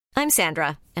I'm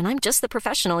Sandra, and I'm just the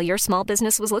professional your small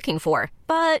business was looking for.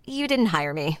 But you didn't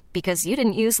hire me because you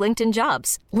didn't use LinkedIn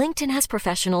Jobs. LinkedIn has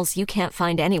professionals you can't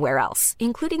find anywhere else,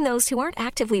 including those who aren't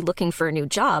actively looking for a new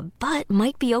job, but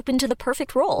might be open to the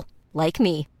perfect role, like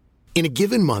me. In a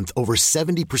given month, over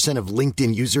 70% of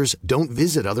LinkedIn users don't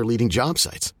visit other leading job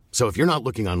sites. So if you're not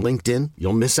looking on LinkedIn,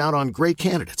 you'll miss out on great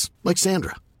candidates like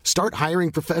Sandra. Start hiring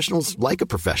professionals like a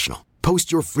professional.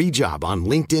 Post your free job on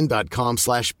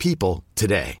linkedin.com/people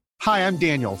today. Hi, I'm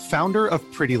Daniel, founder of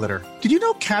Pretty Litter. Did you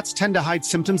know cats tend to hide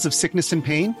symptoms of sickness and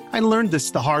pain? I learned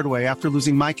this the hard way after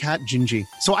losing my cat, Gingy.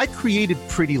 So I created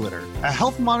Pretty Litter, a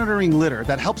health monitoring litter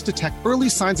that helps detect early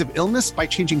signs of illness by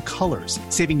changing colors,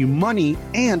 saving you money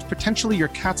and potentially your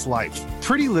cat's life.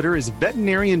 Pretty Litter is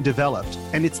veterinarian developed,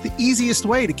 and it's the easiest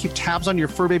way to keep tabs on your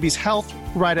fur baby's health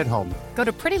right at home. Go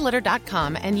to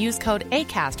prettylitter.com and use code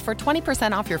ACAST for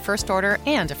 20% off your first order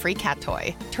and a free cat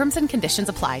toy. Terms and conditions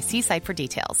apply. See site for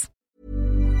details.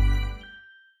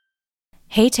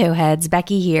 Hey, Towheads,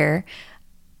 Becky here.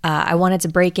 I wanted to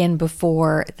break in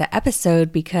before the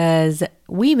episode because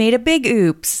we made a big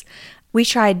oops. We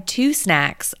tried 2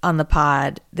 snacks on the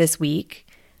pod this week.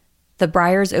 The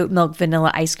Breyers oat milk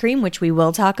vanilla ice cream, which we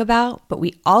will talk about, but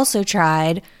we also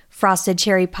tried frosted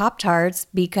cherry Pop-Tarts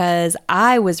because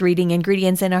I was reading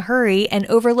ingredients in a hurry and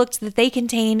overlooked that they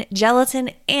contain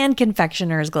gelatin and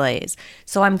confectioner's glaze.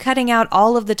 So I'm cutting out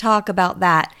all of the talk about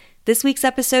that. This week's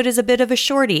episode is a bit of a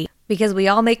shorty because we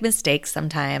all make mistakes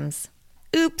sometimes.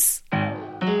 Oops.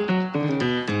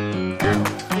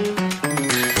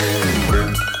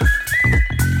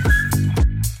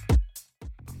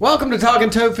 Welcome to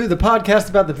Talkin' Tofu, the podcast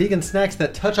about the vegan snacks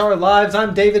that touch our lives.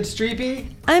 I'm David Streepy.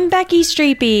 I'm Becky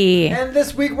Streepy. And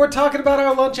this week we're talking about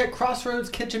our lunch at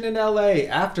Crossroads Kitchen in LA.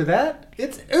 After that,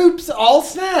 it's Oops, all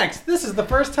snacks. This is the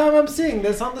first time I'm seeing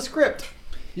this on the script.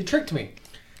 You tricked me.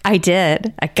 I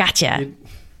did. I gotcha.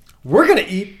 We're going to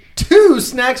eat 2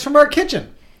 snacks from our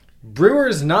kitchen.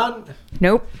 Breyers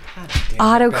Nope.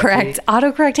 Autocorrect.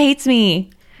 Autocorrect hates me.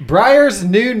 Breyers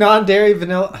new non-dairy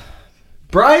vanilla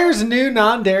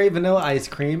ice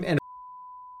cream and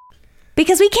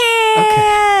because we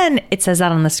can. Okay. It says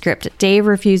that on the script. Dave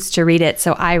refused to read it,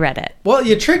 so I read it. Well,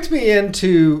 you tricked me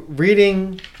into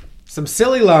reading some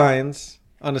silly lines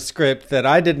on a script that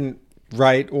I didn't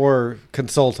write or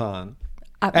consult on.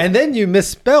 And then you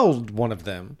misspelled one of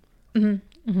them.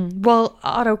 Mm-hmm, mm-hmm. Well,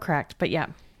 autocorrect, but yeah.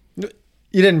 You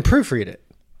didn't proofread it.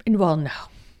 Well, no.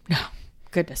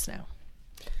 Goodness, no.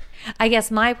 I guess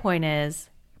my point is,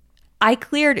 I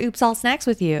cleared Oops All Snacks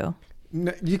with you.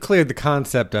 No, you cleared the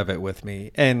concept of it with me.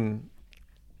 And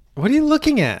what are you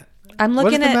looking at? I'm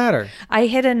looking at... What's the matter? I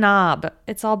hit a knob.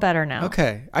 It's all better now.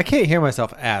 Okay. I can't hear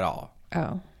myself at all.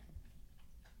 Oh.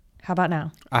 How about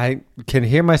now? I can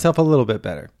hear myself a little bit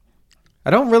better. I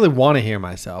don't really want to hear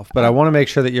myself, but I want to make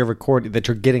sure that you're recording, that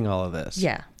you're getting all of this.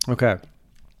 Yeah. Okay.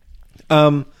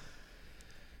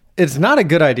 It's not a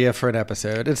good idea for an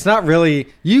episode. It's not really,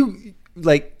 you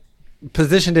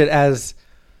positioned it as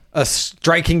a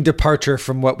striking departure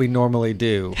from what we normally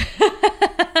do.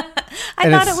 I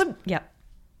thought it would. Yep.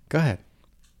 Go ahead.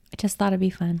 I just thought it'd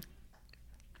be fun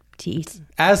to eat.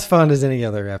 As fun as any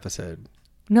other episode.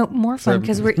 No, more fun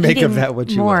because we're eating of that what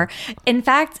you more. will. In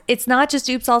fact, it's not just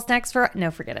Oops All Snacks for...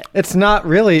 No, forget it. It's not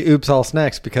really Oops All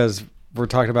Snacks because we're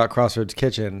talking about Crossroads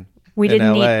Kitchen in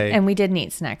LA. And we didn't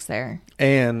eat snacks there.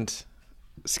 And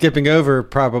skipping over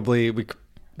probably,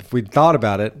 if we'd thought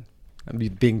about it, I'm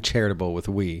being charitable with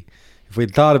if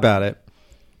we'd thought about it,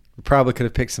 we probably could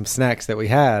have picked some snacks that we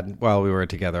had while we were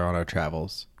together on our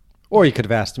travels. Or you could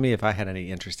have asked me if I had any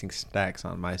interesting snacks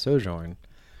on my sojourn.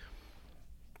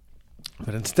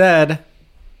 But instead,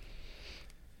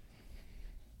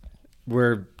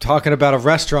 we're talking about a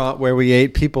restaurant where we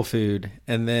ate people food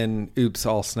and then oops,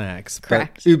 all snacks.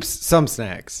 Correct. But oops, some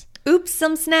snacks. Oops,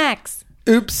 some snacks.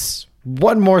 Oops,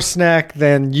 one more snack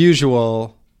than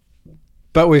usual.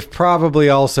 But we've probably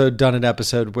also done an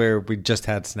episode where we just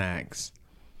had snacks.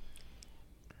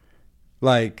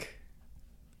 Like,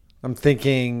 I'm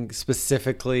thinking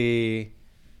specifically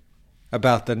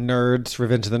about the Nerds,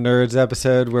 Revenge of the Nerds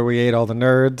episode where we ate all the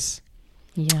nerds.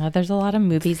 Yeah, there's a lot of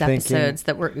movies episodes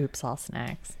that were oops, all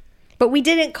snacks. But we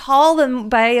didn't call them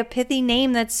by a pithy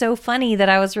name that's so funny that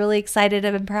I was really excited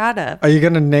and proud of. Are you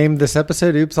going to name this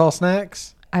episode Oops, All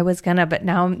Snacks? I was going to, but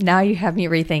now you have me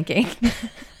rethinking.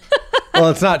 Well,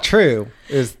 it's not true.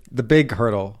 It's the big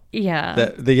hurdle.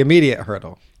 Yeah. The immediate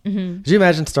hurdle. Mm-hmm. Could you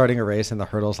imagine starting a race and the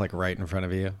hurdle's like right in front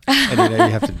of you? And you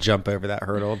have to jump over that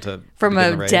hurdle to from begin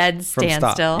a the race. dead From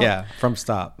standstill. Stop. Yeah, from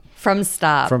stop. From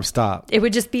stop. It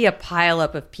would just be a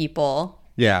pileup of people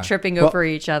tripping over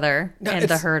each other and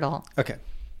the hurdle. Okay.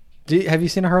 Have you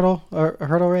seen a hurdle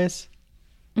race?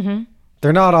 Mm-hmm.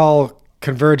 They're not all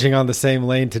converging on the same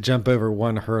lane to jump over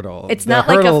one hurdle. It's not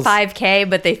like a 5K,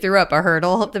 but they threw up a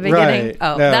hurdle at the beginning. Right.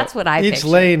 Oh, No, that's what I Each pictured.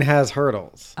 lane has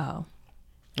hurdles. Oh.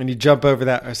 And you jump over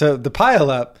that. So the pile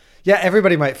up, yeah,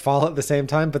 everybody might fall at the same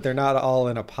time, but they're not all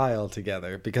in a pile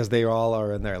together because they all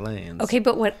are in their lanes. Okay,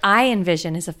 but what I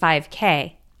envision is a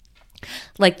 5K,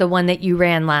 like the one that you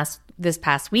ran this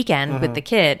past weekend with the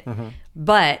kid,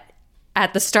 but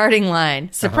at the starting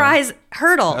line, surprise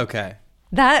hurdle. Okay.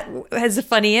 That has a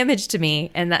funny image to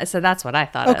me, and so that's what I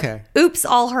thought Okay. of. Oops,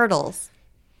 all hurdles.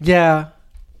 Yeah.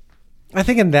 I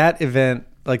think in that event,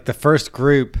 like the first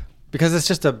group, because it's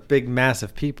just a big mass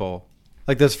of people,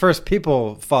 like those first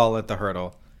people fall at the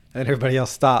hurdle and everybody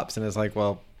else stops and is like,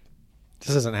 well,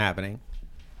 this isn't happening.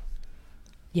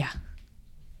 Yeah.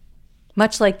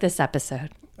 Much like this episode.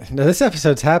 No, this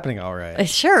episode's happening all right. It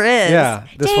sure is. Yeah.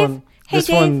 Dave, hey,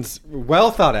 Dave. One's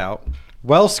well thought out,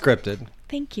 well scripted,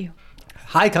 Thank you.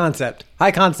 high concept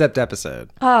episode.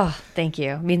 Oh, thank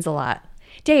you. It means a lot.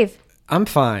 Dave. I'm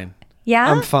fine.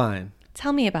 Yeah? I'm fine.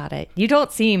 Tell me about it. You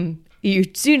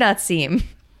do not seem.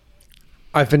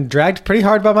 I've been dragged pretty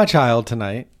hard by my child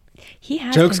tonight. He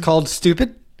has Jokes been. called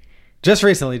stupid just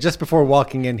recently, just before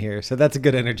walking in here. So that's a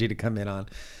good energy to come in on.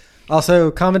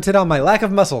 Also commented on my lack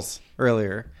of muscles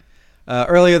earlier.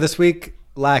 Earlier this week,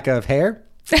 lack of hair.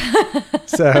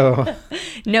 So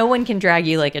No one can drag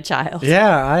you like a child.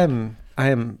 yeah, I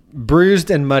am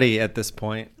bruised and muddy at this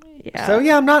point. Yeah. So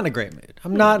yeah, I'm not in a great mood.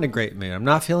 I'm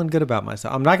not feeling good about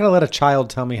myself. I'm not going to let a child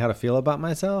tell me how to feel about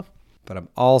myself, but I'm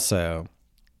also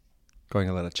going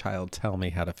to let a child tell me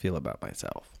how to feel about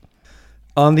myself.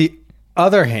 On the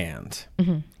other hand,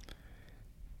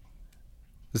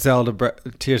 Zelda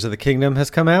Tears of the Kingdom has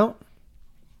come out.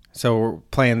 So we're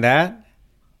playing that,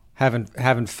 having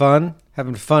fun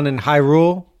in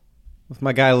Hyrule with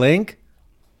my guy Link.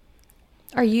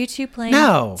 Are you two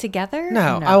playing together?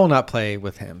 No, I will not play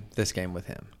with him, this game with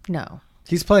him. No.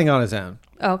 He's playing on his own.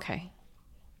 Okay.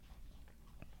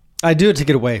 I do it to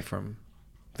get away from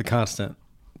the constant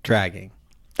dragging.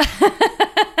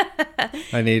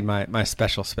 I need my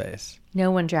special space.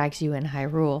 No one drags you in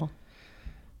Hyrule.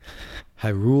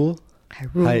 Hyrule?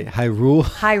 Hyrule. Hyrule?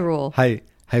 Hyrule.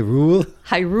 Hyrule?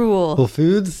 Hyrule. Whole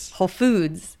Foods? Whole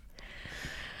Foods.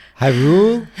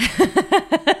 Hyrule?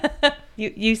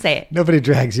 You say it. Nobody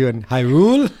drags you in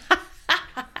Hyrule?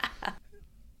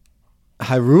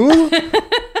 Hyrule?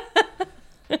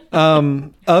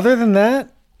 Other than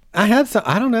that, I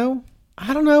don't know.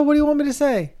 What do you want me to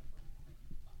say?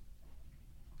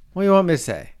 What do you want me to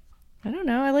say? I don't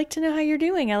know. I like to know how you're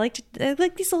doing. I like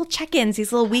these little check-ins,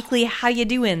 these little weekly how you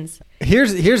doings.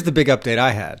 Here's the big update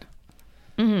I had.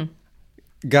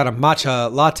 Got a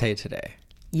matcha latte today.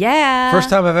 Yeah. First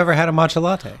time I've ever had a matcha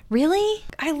latte. Really?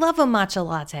 I love a matcha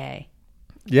latte.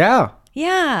 Yeah.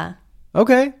 Yeah.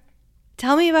 Okay.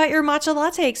 Tell me about your matcha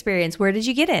latte experience. Where did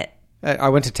you get it? I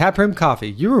went to Taproom Coffee.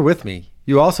 You were with me.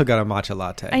 You also got a matcha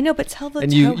latte. I know, but tell the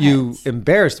and you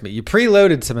embarrassed me. You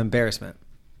preloaded some embarrassment.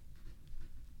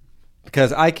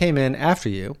 Because I came in after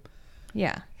you.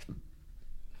 Yeah.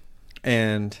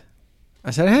 And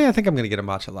I said, hey, I think I'm going to get a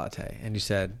matcha latte. And you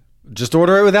said, just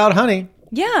order it without honey.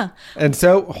 Yeah. And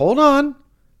so, hold on.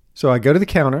 So I go to the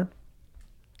counter.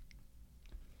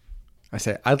 I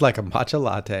say, I'd like a matcha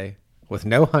latte with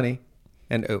no honey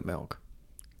and oat milk.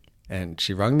 And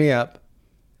she rung me up.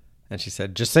 And she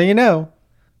said, just so you know,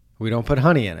 we don't put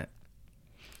honey in it.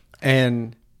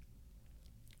 And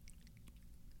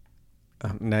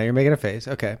now you're making a face.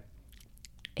 Okay.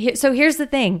 So here's the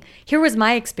thing. Here was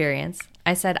my experience.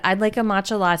 I said, I'd like a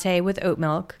matcha latte with oat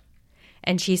milk.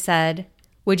 And she said,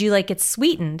 would you like it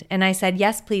sweetened? And I said,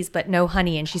 yes, please, but no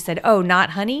honey. And she said, oh,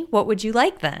 not honey? What would you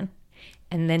like then?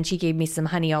 And then she gave me some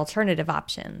honey alternative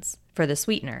options for the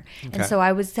sweetener. Okay. And so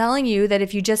I was telling you that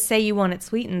if you just say you want it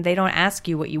sweetened, they don't ask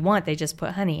you what you want. They just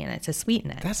put honey in it to sweeten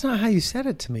it. That's not how you said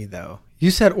it to me, though.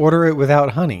 You said order it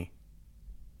without honey,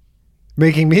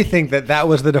 making me think that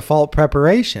was the default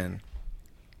preparation.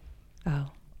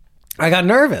 Oh. I got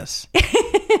nervous.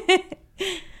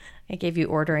 I gave you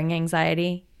ordering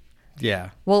anxiety. Yeah.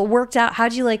 Well, it worked out.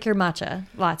 How'd you like your matcha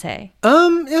latte?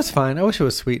 It was fine. I wish it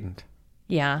was sweetened.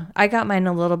 Yeah, I got mine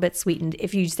a little bit sweetened.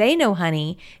 If you say no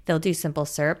honey, they'll do simple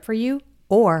syrup for you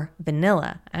or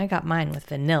vanilla. I got mine with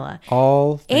vanilla.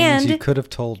 All things you could have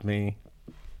told me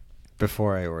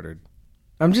before I ordered.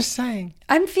 I'm just saying.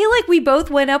 I feel like we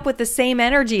both went up with the same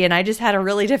energy and I just had a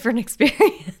really different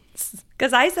experience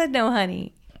because I said no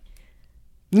honey.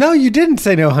 No, you didn't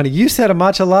say no honey. You said a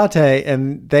matcha latte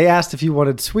and they asked if you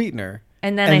wanted sweetener.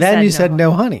 And then you said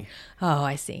no honey. Oh,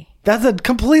 I see. That's a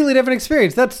completely different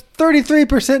experience. That's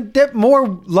 33% dip more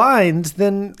lines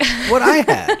than what I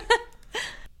had.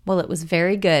 Well, it was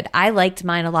very good. I liked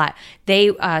mine a lot.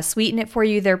 They sweeten it for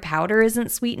you. Their powder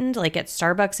isn't sweetened. Like at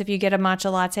Starbucks, if you get a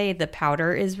matcha latte, the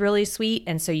powder is really sweet,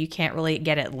 and so you can't really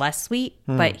get it less sweet.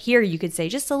 But here you could say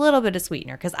just a little bit of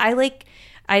sweetener, because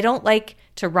I don't like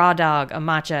to raw dog a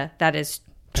matcha that is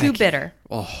too bitter.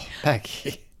 Oh,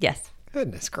 Becky. Yes.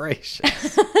 Goodness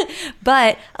gracious.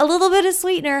 But a little bit of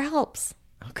sweetener helps.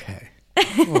 Okay.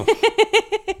 Oh.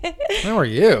 How are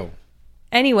you?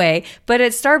 Anyway, but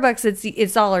at Starbucks,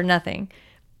 it's all or nothing.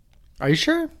 Are you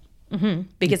sure? Mm-hmm,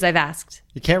 because I've asked.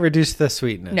 You can't reduce the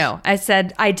sweetness. No, I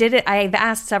said I did it. I've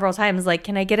asked several times, like,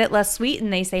 can I get it less sweet?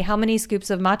 And they say, how many scoops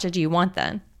of matcha do you want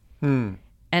then?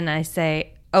 And I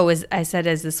say, is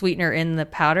the sweetener in the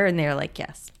powder? And they're like,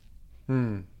 yes.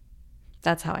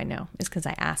 That's how I know. It's because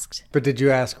I asked. But did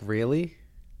you ask really?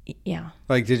 Yeah.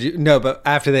 Like, did you? No, but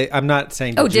after I'm not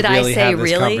saying. Did I say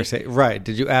really? Right.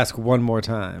 Did you ask one more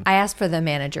time? I asked for the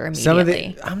manager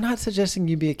immediately. I'm not suggesting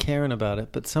you be a Karen about it,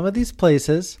 but some of these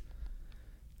places,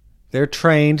 they're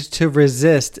trained to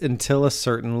resist until a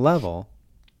certain level,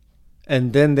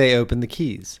 and then they open the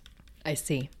keys. I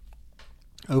see.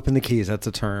 Open the keys. That's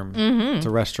a term. Mm-hmm. It's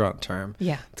a restaurant term.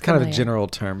 Yeah. It's kind of a general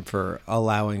term for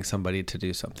allowing somebody to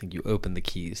do something. You open the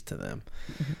keys to them.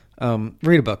 Mm-hmm.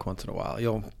 Read a book once in a while.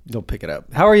 You'll pick it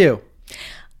up. How are you?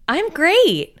 I'm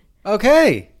great.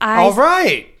 Okay. All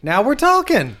right. Now we're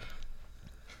talking.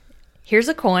 Here's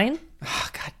a coin. Oh,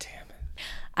 God damn it.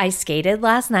 I skated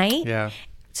last night. Yeah.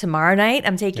 Tomorrow night,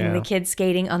 I'm taking the kids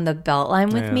skating on the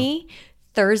Beltline with me.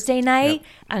 Thursday night,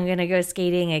 I'm going to go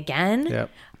skating again. Yep.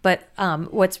 But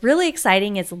what's really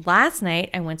exciting is last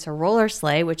night I went to Roller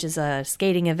Sleigh, which is a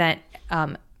skating event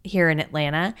here in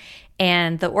Atlanta.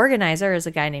 And the organizer is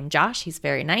a guy named Josh. He's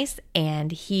very nice.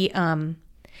 And he, at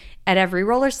every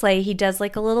Roller Sleigh, he does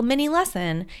like a little mini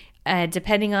lesson.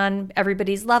 Depending on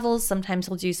everybody's levels, sometimes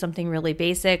he'll do something really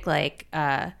basic like,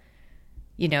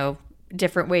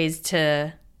 different ways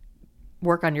to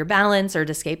work on your balance or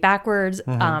to skate backwards.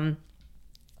 Mm-hmm.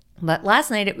 But last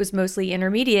night it was mostly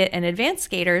intermediate and advanced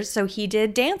skaters, so he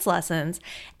did dance lessons.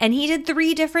 And he did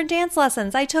 3 different dance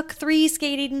lessons. I took 3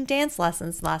 skating dance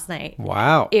lessons last night.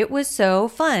 Wow. It was so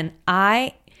fun.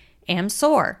 I am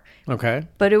sore. Okay.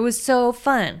 But it was so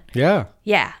fun. Yeah.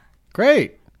 Yeah.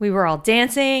 Great. We were all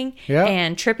dancing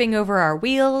and tripping over our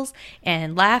wheels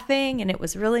and laughing, and it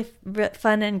was really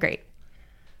fun and great.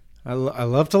 I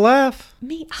love to laugh.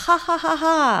 Me, ha ha ha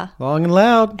ha. Long and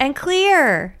loud. And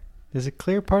clear. Is it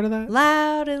clear part of that?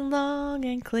 Loud and long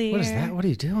and clear. What is that? What are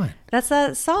you doing? That's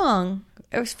a song.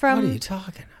 It was from. What are you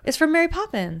talking about? It's from Mary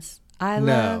Poppins. I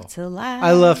love to laugh.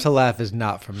 I love to laugh is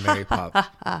not from Mary Poppins.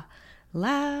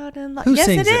 Loud and long. Who yes,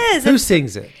 sings it is. Who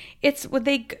sings it? It's what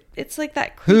they. It's like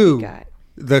that creepy guy.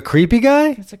 The creepy guy?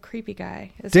 It's a creepy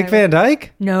guy. Dick Van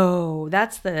Dyke? No,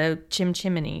 that's the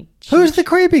Chimney. Who's the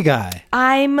creepy guy?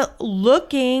 I'm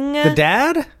looking. The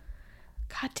dad?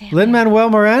 God damn. Lin-Manuel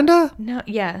Miranda? No.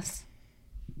 Yes.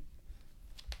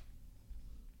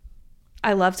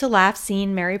 I love to laugh.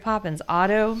 Scene Mary Poppins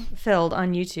auto-filled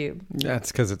on YouTube.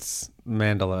 That's because it's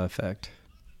Mandela effect.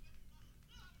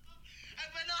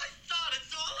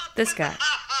 This guy.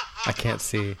 I can't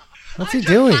see. What's he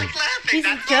doing? He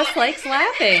just likes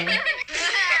laughing.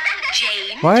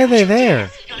 Why are they there?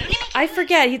 I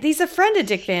forget. He's a friend of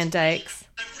Dick Van Dyke's.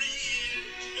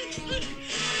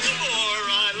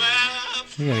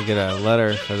 You're going to get a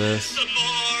letter for this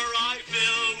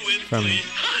from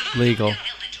legal.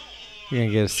 You're going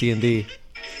to get a C&D.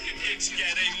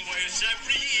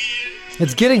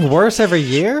 It's getting worse every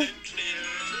year?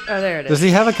 Oh, there it is. Does he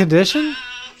have a condition?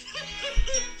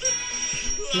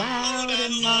 Loud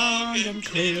and long and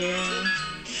clear,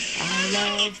 I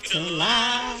love to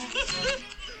laugh.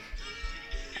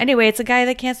 Anyway, it's a guy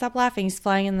that can't stop laughing. He's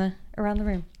flying around the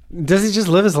room. Does he just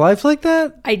live his life like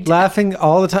that? Laughing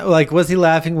all the time? Like, was he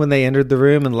laughing when they entered the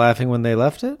room and laughing when they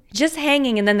left it? Just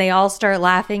hanging, and then they all start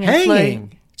laughing. And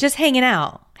hanging? Just hanging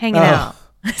out. Hanging out.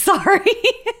 Sorry.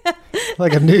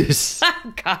 Like a noose.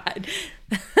 Oh, God.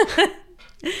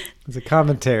 It's a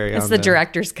commentary on the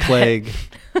director's cut. Plague.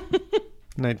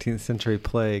 19th century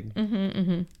plague. Mm-hmm,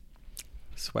 mm-hmm.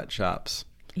 Sweatshops.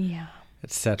 Yeah.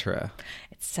 Etc.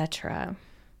 Etc.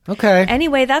 Okay.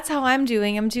 Anyway, that's how I'm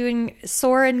doing. I'm doing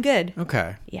sore and good.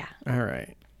 Okay. Yeah. All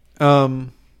right.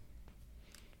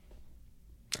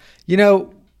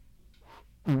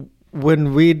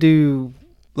 When we do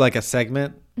like a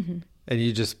segment and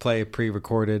you just play a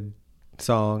pre-recorded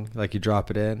song, like you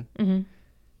drop it in,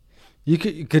 you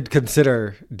could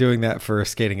consider doing that for a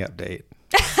skating update.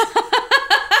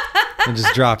 And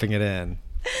just dropping it in.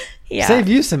 Yeah. Save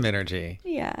you some energy.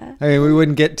 Yeah. I mean, we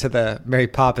wouldn't get to the Mary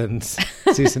Poppins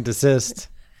cease and desist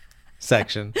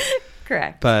section.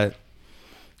 Correct. But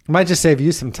it might just save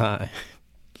you some time.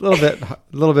 A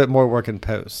little bit more work in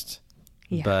post.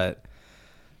 Yeah. But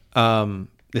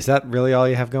is that really all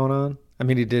you have going on? I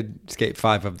mean, you did skate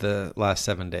 5 of the last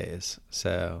 7 days.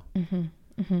 So I'm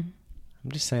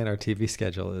just saying our TV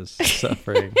schedule is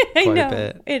suffering quite a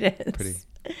bit. It is.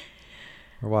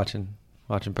 We're watching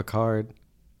Picard.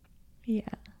 Yeah.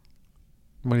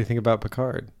 What do you think about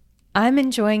Picard? I'm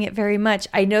enjoying it very much.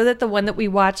 I know that the one that we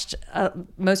watched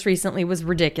most recently was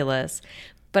ridiculous,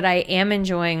 but I am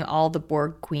enjoying all the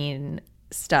Borg Queen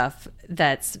stuff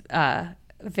that's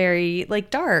very like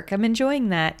dark. I'm enjoying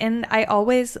that. And I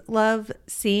always love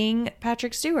seeing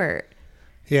Patrick Stewart.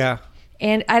 Yeah.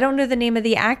 And I don't know the name of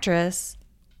the actress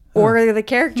or the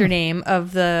character name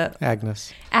of the...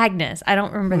 Agnes. I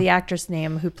don't remember the actress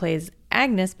name who plays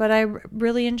Agnes, but I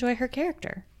really enjoy her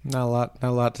character. Not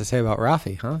a lot to say about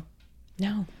Rafi, huh?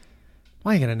 No.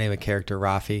 Why are you going to name a character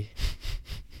Rafi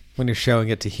when you're showing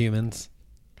it to humans?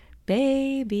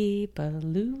 Baby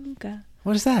Beluga.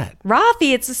 What is that?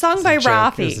 Rafi. It's a song by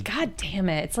Rafi. a- God damn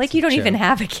it. It's like you don't even joke.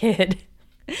 have a kid.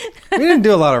 We didn't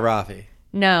do a lot of Rafi.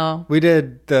 No. We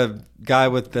did the guy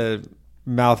with the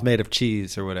mouth made of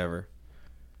cheese or whatever.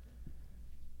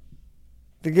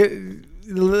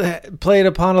 Played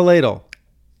upon a ladle.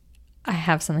 I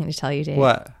have something to tell you, Dave.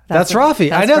 What? That's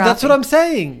Rafi. I know. That's what I'm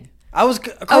saying. I was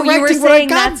correcting you were what saying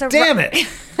God that's a damn it.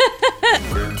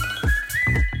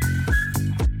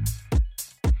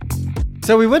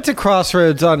 So we went to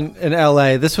Crossroads in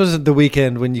LA. This was the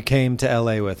weekend when you came to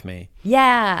LA with me.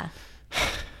 Yeah.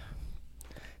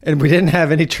 And we didn't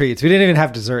have any treats. We didn't even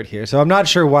have dessert here. So I'm not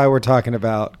sure why we're talking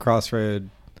about Crossroads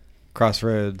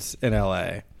in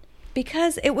LA.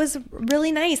 Because it was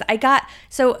really nice.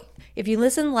 So if you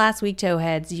listened last week,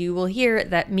 Towheads, you will hear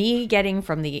that me getting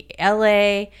from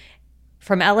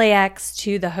LAX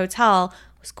to the hotel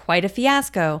was quite a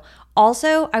fiasco.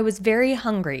 Also, I was very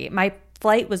hungry. My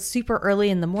flight was super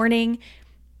early in the morning.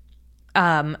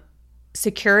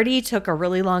 Security took a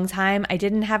really long time. I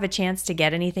didn't have a chance to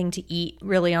get anything to eat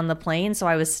really on the plane, so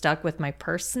I was stuck with my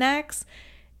purse snacks,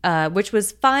 which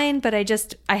was fine, but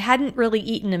I hadn't really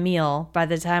eaten a meal by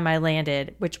the time I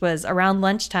landed, which was around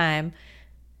lunchtime,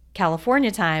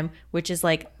 California time, which is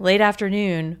like late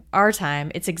afternoon, our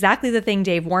time. It's exactly the thing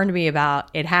Dave warned me about.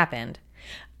 It happened.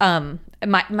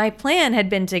 My plan had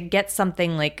been to get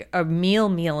something like a meal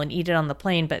and eat it on the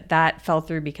plane, but that fell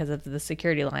through because of the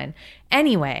security line.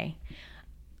 Anyway,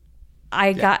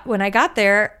 when I got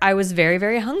there, I was very,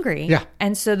 very hungry. Yeah.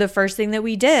 And so the first thing that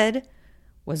we did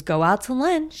was go out to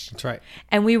lunch. That's right.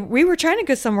 And we were trying to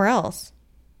go somewhere else.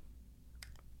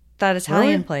 That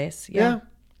Italian Really? place. Yeah.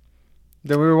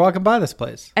 Then we were walking by this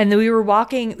place. And then we were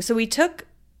walking. So we took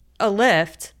a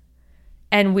lift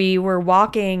and we were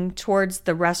walking towards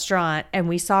the restaurant and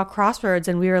we saw Crossroads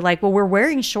and we were like, well, we're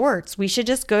wearing shorts. We should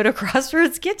just go to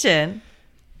Crossroads Kitchen.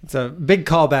 It's a big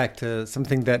callback to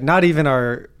something that not even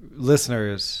our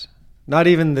listeners, not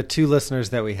even the 2 listeners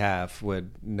that we have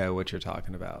would know what you're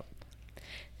talking about.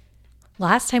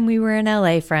 Last time we were in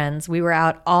LA, friends, we were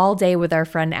out all day with our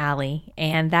friend Allie.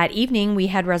 And that evening we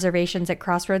had reservations at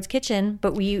Crossroads Kitchen,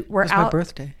 but we were It's out my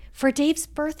birthday. for Dave's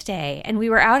birthday. And we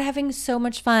were out having so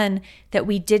much fun that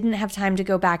we didn't have time to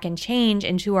go back and change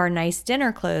into our nice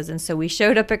dinner clothes. And so we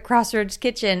showed up at Crossroads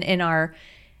Kitchen in our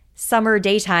summer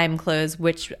daytime clothes,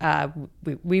 which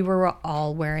we were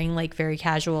all wearing like very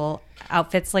casual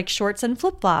outfits like shorts and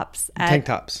flip-flops. Tank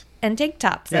tops. And tank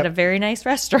tops Yep. at a very nice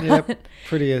restaurant. Yep.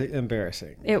 Pretty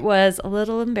embarrassing. It was a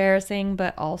little embarrassing,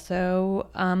 but also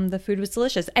the food was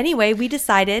delicious. Anyway, we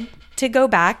decided to go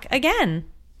back again.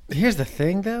 Here's the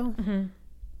thing, though. Mm-hmm.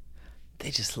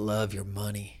 They just love your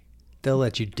money. They'll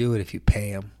let you do it if you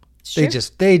pay them. Sure.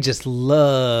 They just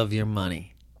love your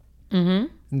money. Mm-hmm.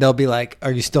 And they'll be like,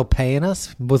 "Are you still paying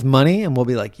us with money?" And we'll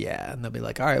be like, "Yeah." And they'll be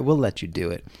like, "All right, we'll let you do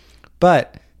it."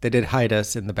 But they did hide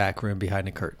us in the back room behind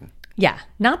a curtain. Yeah,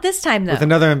 not this time though. With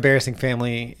another embarrassing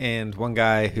family and one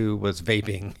guy who was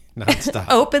vaping nonstop.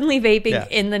 Openly vaping Yeah.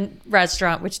 in the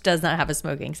restaurant, which does not have a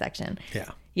smoking section. Yeah.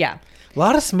 Yeah. A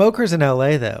lot of smokers in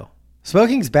LA, though.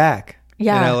 Smoking's back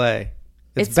Yeah. in LA.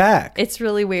 It's back. It's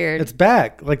really weird. It's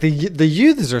back. Like the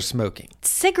youths are smoking.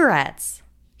 Cigarettes.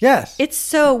 Yes. It's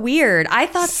so weird. I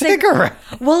thought Cigarette.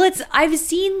 I've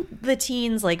seen the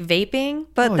teens like vaping,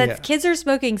 but that yeah. kids are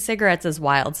smoking cigarettes is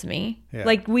wild to me. Yeah.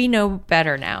 Like we know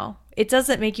better now. It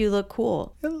doesn't make you look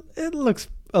cool. It looks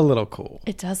a little cool.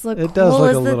 It does look It cool. does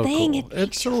look is a the little thing. cool. It makes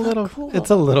It's you a look little cool. It's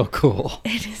a little cool.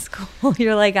 It is cool.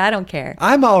 You're like, I don't care.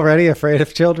 I'm already afraid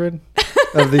of children.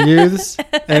 of the youths.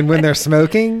 And when they're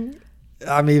smoking,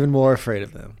 I'm even more afraid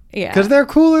of them. Yeah. Because they're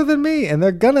cooler than me, and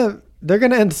they're gonna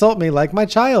insult me like my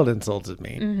child insulted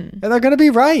me. And they're gonna be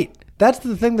right. That's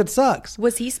the thing that sucks.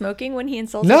 Was he smoking when he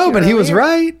insulted you? No, but he was earlier?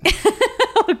 right.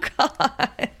 Oh,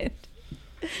 God.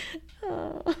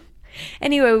 Oh.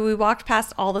 Anyway, we walked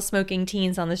past all the smoking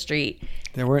teens on the street.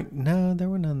 There were none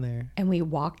there. And we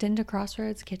walked into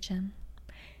Crossroads Kitchen.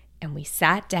 And we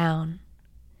sat down.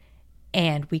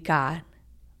 And we got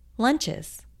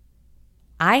lunches.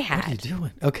 What are you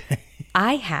doing? Okay.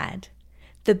 I had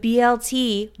the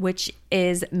BLT, which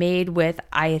is made with,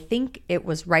 I think it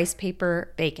was rice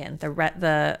paper bacon.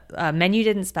 The menu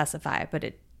didn't specify, but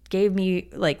it gave me,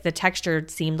 like, the texture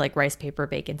seemed like rice paper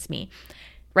bacon to me.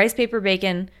 Rice paper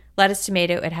bacon, lettuce,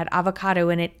 tomato. It had avocado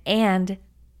in it and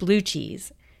blue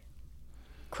cheese.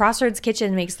 Crossroads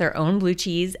Kitchen makes their own blue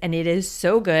cheese, and it is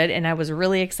so good. And I was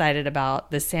really excited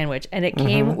about this sandwich. And it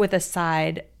came with a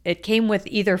side. It came with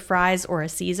either fries or a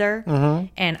Caesar.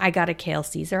 And I got a kale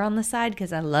Caesar on the side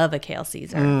because I love a kale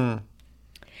Caesar.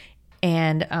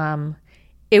 And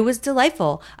it was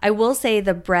delightful. I will say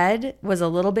the bread was a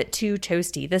little bit too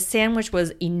toasty. The sandwich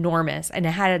was enormous, and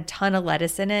it had a ton of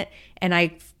lettuce in it. And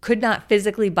I could not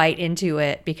physically bite into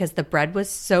it because the bread was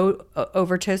so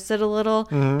over toasted a little.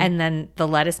 And then the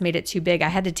lettuce made it too big. I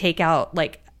had to take out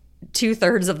like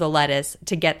 2/3 of the lettuce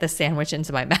to get the sandwich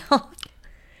into my mouth.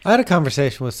 I had a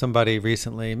conversation with somebody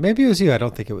recently. Maybe it was you. I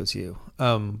don't think it was you.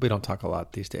 We don't talk a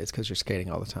lot these days because you're skating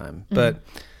all the time. But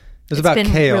it was about kale.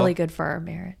 It's been really good for our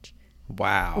marriage.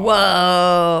 Wow.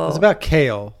 Whoa. It was about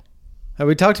kale. Have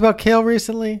we talked about kale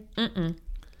recently?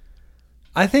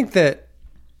 I think that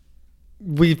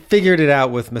we figured it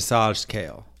out with massaged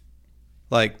kale.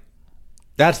 Like,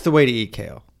 that's the way to eat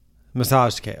kale.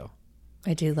 Massaged kale.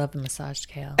 I do love the massaged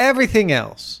kale. Everything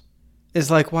else is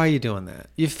like, why are you doing that?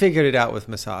 You figured it out with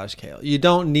massaged kale. You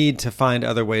don't need to find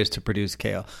other ways to produce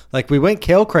kale. Like, we went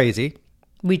kale crazy.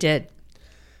 We did.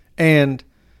 And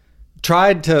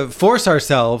tried to force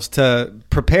ourselves to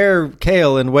prepare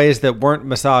kale in ways that weren't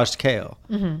massaged kale.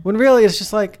 When really it's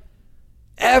just like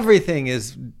everything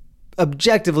is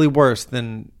objectively worse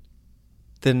than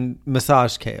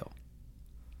massaged kale.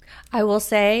 I will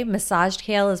say massaged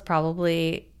kale is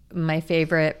probably my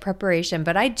favorite preparation,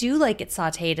 but I do like it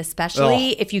sauteed,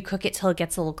 especially if you cook it till it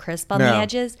gets a little crisp on the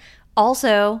edges.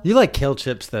 Also, you like kale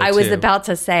chips though. I was about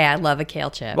to say I love a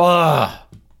kale chip. Ugh.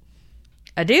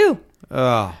 I do.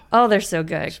 Ugh. Oh, they're so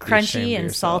good. Crunchy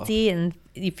and salty, and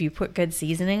if you put good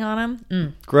seasoning on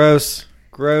them. Gross.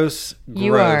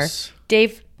 You are.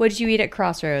 Dave, what did you eat at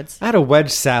Crossroads? I had a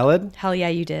wedge salad. Hell yeah,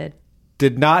 you did.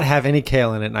 Did not have any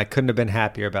kale in it, and I couldn't have been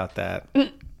happier about that.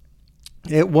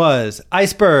 It was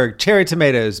iceberg, cherry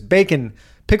tomatoes, bacon,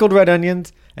 pickled red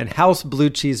onions, and house blue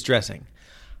cheese dressing.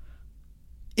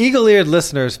 Eagle-eared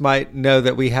listeners might know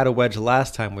that we had a wedge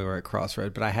last time we were at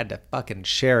Crossroads, but I had to fucking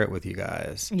share it with you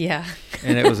guys. Yeah.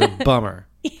 And it was a bummer.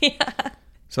 Yeah.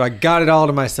 So I got it all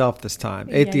to myself this time.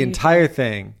 Ate the entire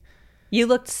thing. You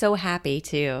looked so happy,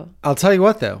 too. I'll tell you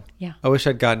what, though. Yeah. I wish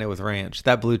I'd gotten it with ranch.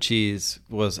 That blue cheese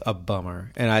was a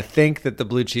bummer. And I think that the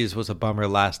blue cheese was a bummer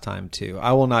last time, too.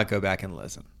 I will not go back and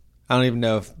listen. I don't even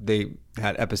know if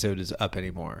that episode is up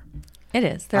anymore. It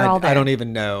is. They're all there. I don't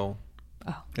even know.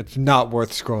 Oh. It's not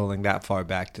worth scrolling that far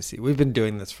back to see. We've been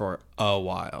doing this for a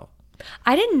while.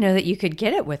 I didn't know that you could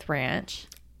get it with ranch.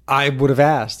 I would have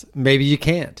asked. Maybe you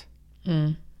can't.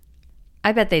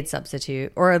 I bet they'd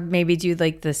substitute, or maybe do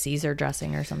like the Caesar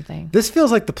dressing or something. This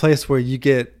feels like the place where you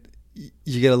get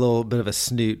a little bit of a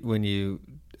snoot when you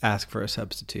ask for a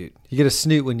substitute. You get a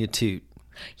snoot when you toot.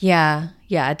 Yeah,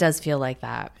 it does feel like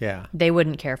that. Yeah. They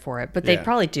wouldn't care for it, but they'd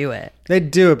probably do it. They'd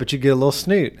do it, but you get a little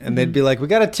snoot. And they'd be like, we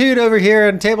got a toot over here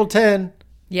on table 10.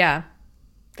 Yeah,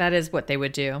 that is what they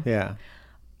would do. Yeah.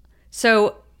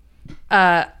 So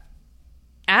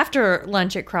after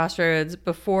lunch at Crossroads,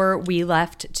 before we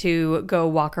left to go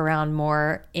walk around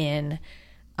more in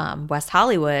West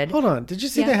Hollywood. Hold on. Did you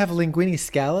see they have linguine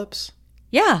scallops?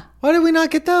 Yeah. Why did we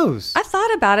not get those? I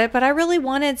thought about it, but I really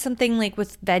wanted something like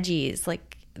with veggies.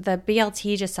 Like the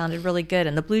BLT just sounded really good,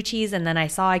 and the blue cheese, and then I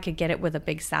saw I could get it with a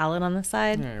big salad on the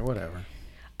side. All right,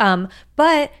 whatever.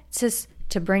 But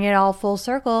to bring it all full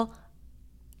circle,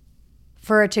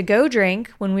 for a to-go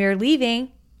drink when we were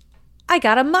leaving, I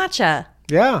got a matcha.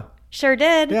 Yeah. Sure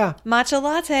did. Yeah. Matcha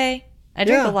latte. I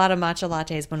drank a lot of matcha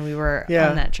lattes when we were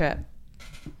on that trip.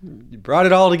 You brought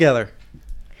it all together.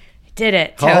 Did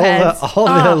it, Towheads.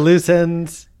 All the loose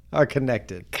ends are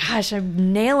connected. Gosh,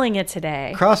 I'm nailing it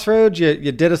today. Crossroads,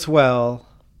 you did us well.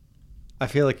 I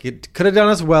feel like you could have done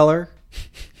us weller,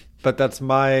 but that's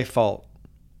my fault.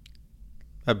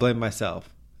 I blame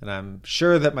myself. and I'm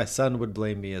sure that my son would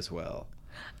blame me as well.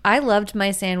 I loved my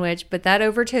sandwich, but that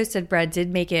over toasted bread did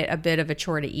make it a bit of a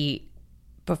chore to eat.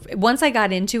 Once I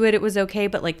got into it, it was okay,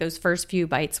 but like those first few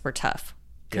bites were tough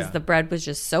because the bread was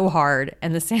just so hard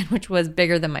and the sandwich was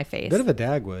bigger than my face. Bit of a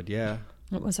Dagwood, yeah.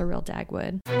 It was a real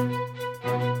Dagwood.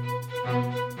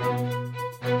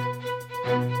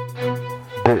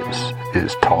 This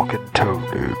is Talking Toe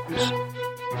News.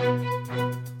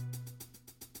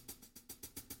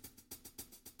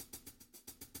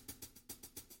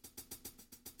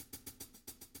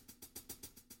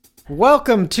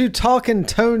 Welcome to Talkin'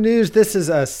 Toe News. This is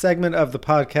a segment of the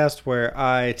podcast where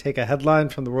I take a headline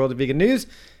from the world of vegan news,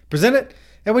 present it,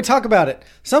 and we talk about it.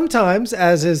 Sometimes,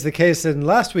 as is the case in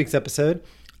last week's episode,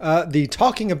 the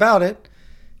talking about it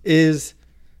is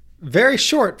very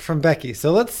short from Becky.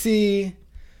 So let's see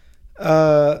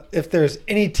if there's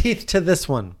any teeth to this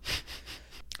one.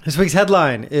 This week's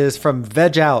headline is from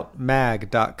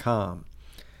vegoutmag.com.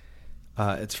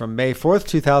 It's from May 4th,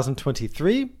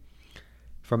 2023.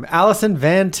 From Allison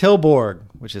Van Tilborg,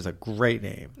 which is a great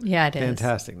name. Yeah, it is.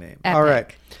 Fantastic name. Epic. All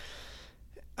right.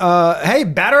 Hey,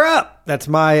 batter up. That's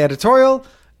my editorial.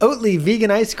 Oatly vegan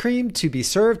ice cream to be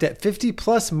served at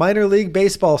 50-plus minor league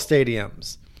baseball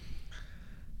stadiums.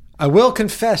 I will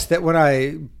confess that when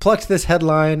I plucked this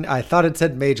headline, I thought it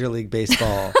said Major League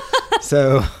Baseball.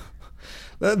 So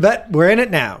but we're in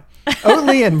it now.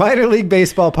 Oatly and minor league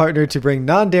baseball partner to bring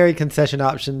non-dairy concession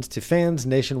options to fans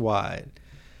nationwide.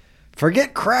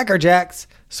 Forget Cracker Jacks.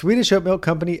 Swedish oat milk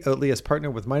company Oatly has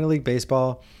partnered with minor league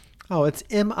baseball. Oh, it's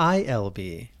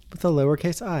MILB with a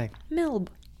lowercase I. Milb.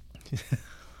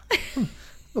 I'm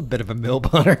a bit of a milb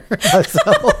hunter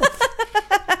myself.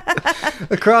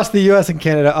 Across the U.S. and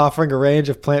Canada, offering a range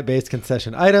of plant-based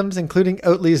concession items, including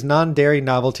Oatly's non-dairy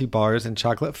novelty bars and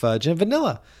chocolate fudge and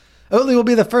vanilla. Oatly will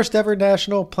be the first ever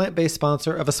national plant-based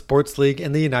sponsor of a sports league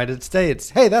in the United States.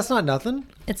 Hey, that's not nothing.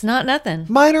 It's not nothing.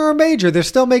 Minor or major, they're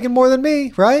still making more than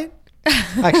me, right?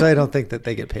 Actually, I don't think that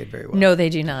they get paid very well. No, they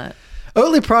do not.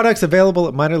 Oatly products available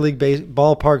at minor league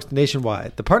ballparks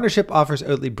nationwide. The partnership offers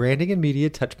Oatly branding and media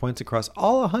touchpoints across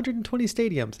all 120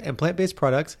 stadiums and plant-based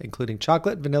products, including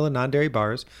chocolate, vanilla, non-dairy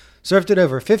bars, served at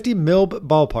over 50 MILB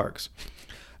ballparks.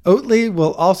 Oatly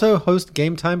will also host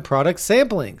game time product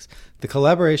samplings. The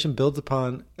collaboration builds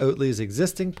upon Oatly's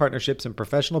existing partnerships in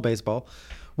professional baseball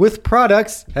with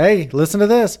products, hey, listen to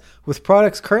this, with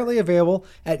products currently available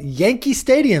at Yankee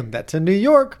Stadium, that's in New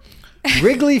York,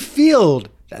 Wrigley Field,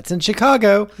 that's in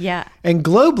Chicago, yeah, and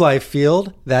Globe Life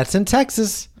Field, that's in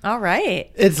Texas. All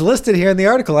right. It's listed here in the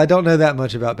article. I don't know that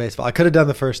much about baseball. I could have done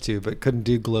the first two, but couldn't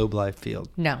do Globe Life Field.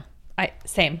 No,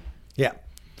 same. Yeah.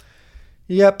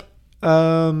 Yep.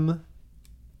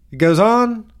 It goes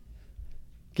on.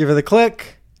 Give her the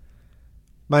click.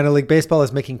 Minor League Baseball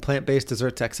is making plant-based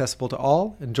desserts accessible to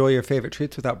all. Enjoy your favorite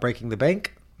treats without breaking the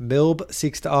bank. MILB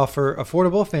seeks to offer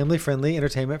affordable, family-friendly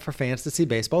entertainment for fans to see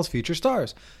baseball's future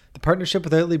stars. The partnership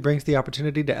with Oatly brings the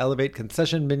opportunity to elevate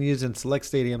concession menus in select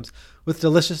stadiums with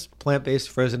delicious plant-based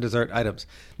frozen dessert items.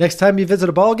 Next time you visit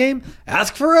a ball game,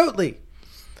 ask for Oatly.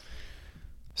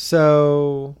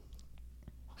 So,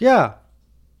 yeah. What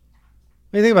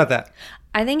do you think about that?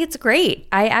 I think it's great.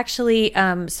 I actually,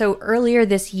 so earlier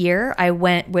this year, I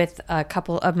went with a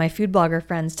couple of my food blogger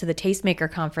friends to the Tastemaker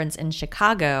conference in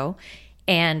Chicago.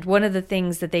 And one of the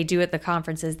things that they do at the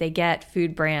conference is they get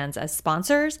food brands as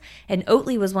sponsors. And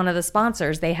Oatly was one of the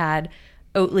sponsors. They had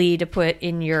Oatly to put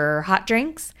in your hot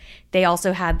drinks. They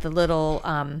also had the little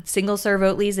single serve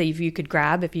Oatlys that you could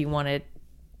grab if you wanted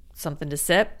something to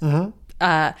sip.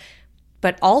 Mm-hmm.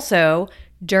 But also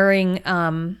during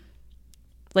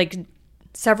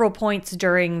several points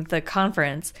during the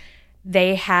conference,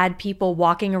 they had people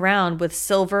walking around with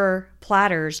silver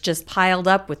platters just piled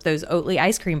up with those Oatly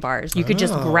ice cream bars. You could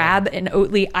just grab an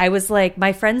Oatly. I was like,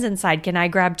 my friend's inside, can I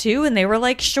grab two? And they were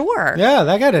like, sure. Yeah,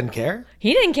 that guy didn't care.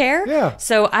 He didn't care. Yeah.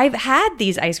 So I've had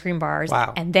these ice cream bars.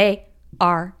 Wow. And they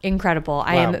are incredible. Wow.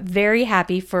 I am very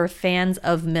happy for fans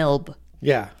of MILB.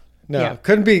 Yeah. No, yeah.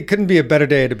 Couldn't be a better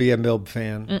day to be a MILB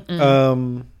fan.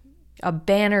 A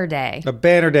banner day. A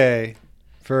banner day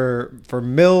for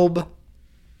MILB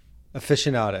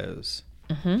aficionados.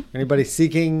 Mm-hmm. Anybody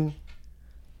seeking a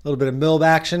little bit of MILB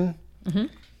action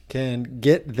can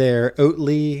get their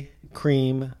Oatly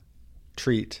cream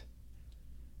treat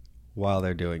while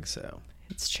they're doing so.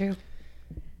 It's true.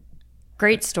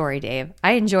 Great story, Dave.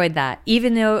 I enjoyed that.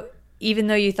 Even though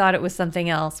you thought it was something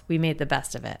else, we made the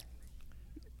best of it.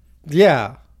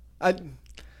 Yeah. I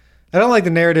don't like the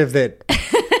narrative that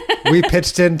we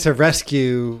pitched in to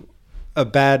rescue a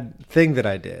bad thing that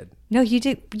I did. No, you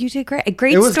did great. A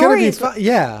great it was story. Gonna be fun.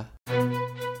 Yeah.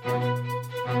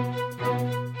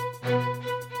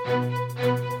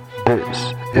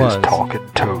 is Talking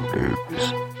Toe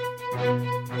News.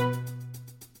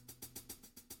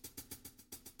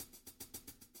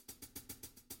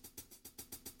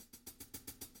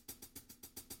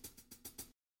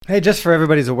 Hey, just for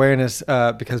everybody's awareness,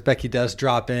 because Becky does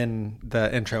drop in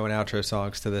the intro and outro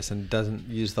songs to this and doesn't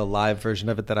use the live version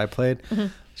of it that I played,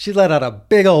 she let out a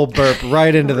big old burp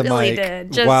right into the Really mic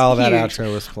did. Just while huge. that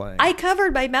outro was playing. I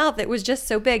covered my mouth. It was just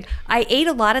so big. I ate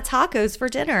a lot of tacos for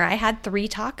dinner. I had 3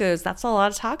 tacos. That's a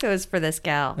lot of tacos for this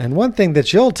gal. And one thing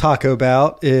that you'll talk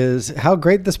about is how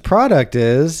great this product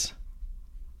is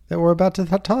that we're about to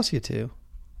toss you to. And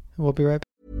we'll be right back.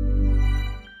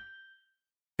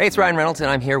 Hey, it's Ryan Reynolds,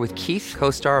 and I'm here with Keith,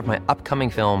 co-star of my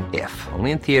upcoming film, If, only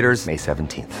in theaters May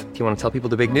 17th. Do you want to tell people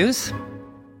the big news?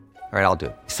 All right, I'll do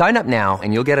it. Sign up now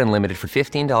and you'll get unlimited for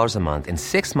 $15 a month and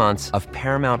 6 months of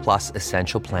Paramount Plus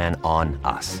Essential Plan on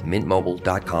us.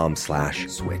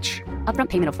 MintMobile.com/switch. Upfront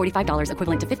payment of $45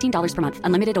 equivalent to $15 per month.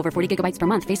 Unlimited over 40 gigabytes per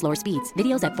month. Face lower speeds.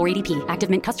 Videos at 480p. Active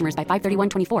Mint customers by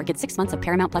 531.24 get 6 months of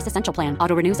Paramount Plus Essential Plan.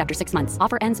 Auto renews after 6 months.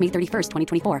 Offer ends May 31st,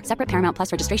 2024. Separate Paramount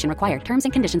Plus registration required. Terms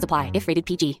and conditions apply if rated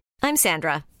PG. I'm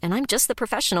Sandra, and I'm just the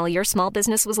professional your small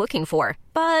business was looking for.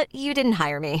 But you didn't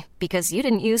hire me because you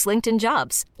didn't use LinkedIn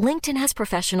Jobs. LinkedIn has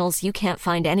professionals you can't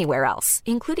find anywhere else,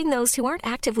 including those who aren't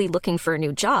actively looking for a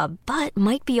new job, but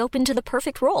might be open to the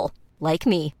perfect role, like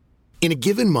me. In a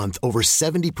given month, over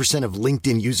 70% of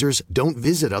LinkedIn users don't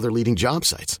visit other leading job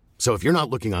sites. So if you're not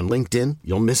looking on LinkedIn,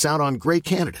 you'll miss out on great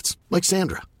candidates like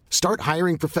Sandra. Start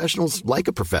hiring professionals like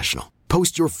a professional.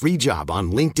 Post your free job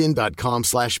on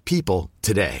linkedin.com/people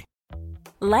today.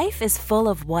 Life is full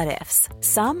of what-ifs.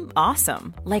 Some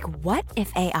awesome, like what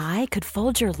if AI could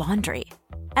fold your laundry?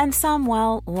 And some,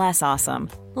 well, less awesome,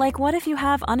 like what if you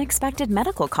have unexpected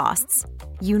medical costs?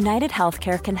 United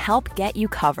Healthcare can help get you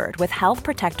covered with Health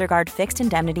Protector Guard fixed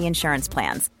indemnity insurance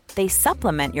plans. They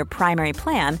supplement your primary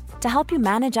plan to help you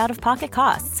manage out-of-pocket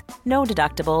costs. No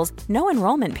deductibles, no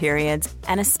enrollment periods,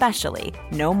 and especially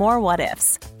no more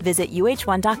what-ifs. Visit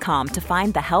uh1.com to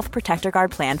find the Health Protector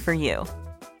Guard plan for you.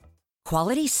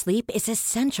 Quality sleep is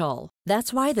essential.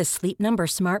 That's why the Sleep Number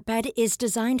Smart Bed is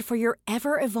designed for your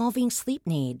ever-evolving sleep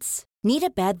needs. Need a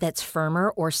bed that's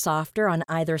firmer or softer on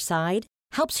either side?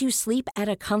 Helps you sleep at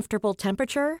a comfortable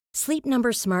temperature? Sleep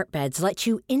Number Smart Beds let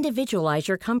you individualize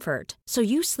your comfort so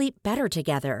you sleep better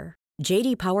together.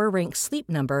 J.D. Power ranks Sleep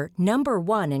Number number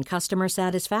 1 in customer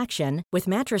satisfaction with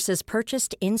mattresses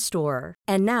purchased in-store.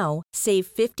 And now, save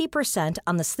 50%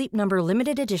 on the Sleep Number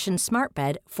Limited Edition Smart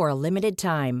Bed for a limited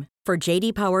time. For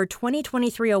J.D. Power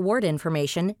 2023 award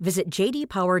information, visit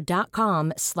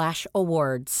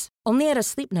jdpower.com/awards. Only at a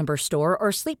Sleep Number store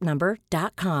or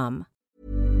sleepnumber.com.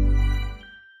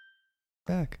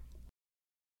 Back.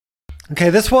 Okay,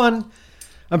 this one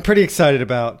I'm pretty excited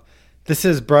about. This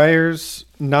is Breyers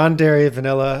non-dairy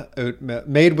vanilla oat milk,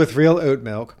 made with real oat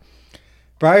milk.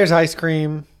 Breyers ice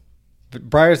cream,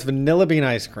 Breyers vanilla bean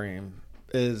ice cream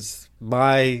is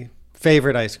my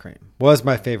favorite ice cream. Was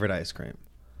my favorite ice cream.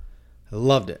 I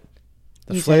loved it.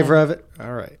 The flavor of it.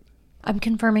 All right. I'm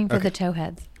confirming for the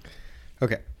towheads.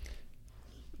 Okay.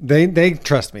 They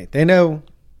trust me. They know.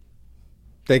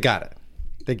 They got it.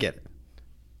 They get it.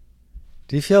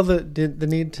 Do you feel the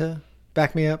need to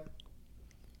back me up?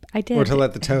 I did. Or to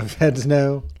let the towheads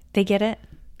know They get it?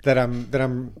 that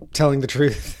I'm telling the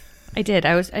truth? I did.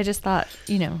 I just thought,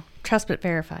 trust but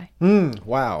verify.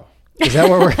 Wow. Is that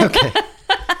what we're okay?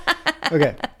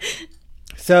 Okay.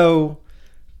 So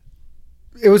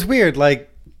it was weird.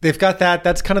 Like they've got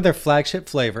that's kind of their flagship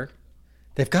flavor.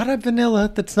 They've got a vanilla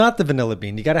that's not the vanilla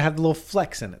bean. You got to have the little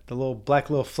flecks in it, the little black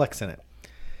little flecks in it.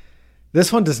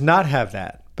 This one does not have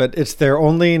that, but it's their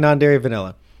only non-dairy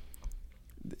vanilla.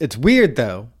 It's weird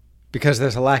though, because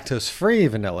there's a lactose-free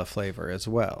vanilla flavor as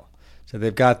well. So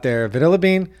they've got their vanilla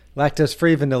bean,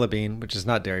 lactose-free vanilla bean, which is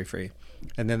not dairy-free.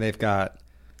 And then they've got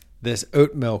this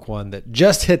oat milk one that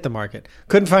just hit the market.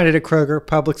 Couldn't find it at Kroger.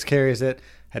 Publix carries it.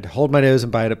 Had to hold my nose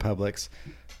and buy it at Publix.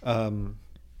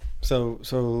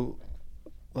 So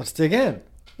let's dig in.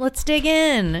 Let's dig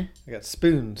in. I got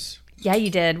spoons. Yeah,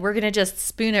 you did. We're going to just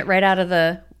spoon it right out of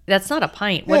the... That's not a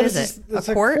pint. What is it? It's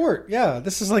a quart? A quart. Yeah,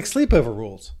 this is like sleepover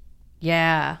rules.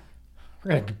 Yeah.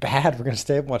 We're going to be bad. We're going to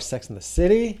stay up and watch Sex in the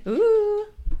City. Ooh.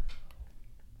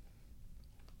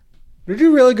 Did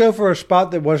you really go for a spot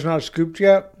that was not scooped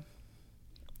yet?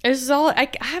 This is all I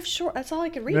have short. That's all I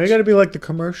could reach. You got to be like the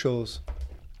commercials.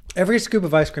 Every scoop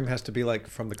of ice cream has to be like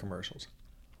from the commercials.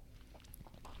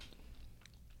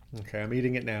 Okay, I'm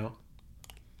eating it now.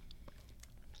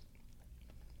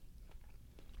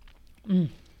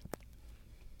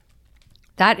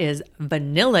 That is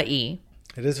vanilla-y.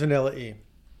 It is vanilla-y.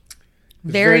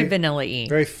 Very vanilla-y.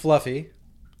 Very fluffy.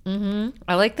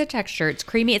 I like the texture. It's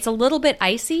creamy. It's a little bit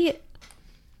icy.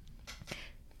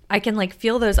 I can like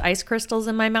feel those ice crystals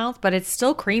in my mouth, but it's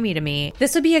still creamy to me.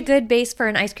 This would be a good base for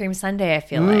an ice cream sundae, I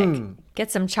feel like. Get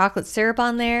some chocolate syrup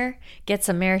on there. Get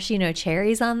some maraschino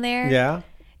cherries on there. Yeah.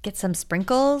 Get some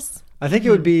sprinkles. I think it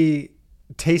would be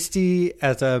tasty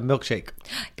as a milkshake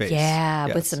base. Yeah,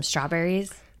 Yes. with some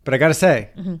strawberries. But I got to say,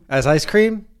 as ice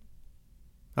cream,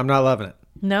 I'm not loving it.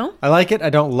 No? I like it. I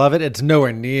don't love it. It's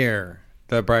nowhere near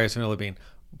the Breyers Vanilla Bean.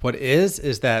 What is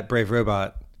that Brave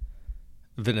Robot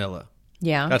vanilla.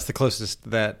 Yeah. That's the closest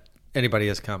that anybody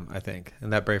has come, I think.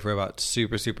 And that Brave Robot,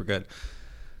 super, super good.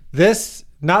 This,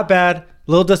 not bad. A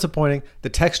little disappointing. The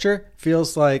texture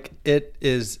feels like it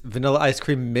is vanilla ice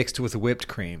cream mixed with whipped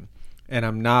cream. And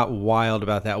I'm not wild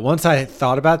about that. Once I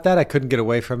thought about that, I couldn't get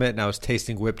away from it. And I was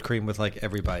tasting whipped cream with like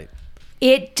every bite.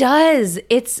 It does.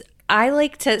 I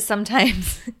like to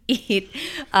sometimes eat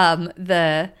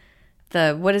the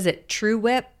what is it? True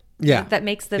Whip. Yeah. That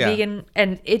makes the vegan,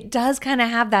 and it does kind of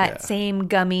have that same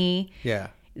gummy. Yeah.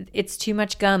 It's too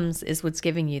much gums is what's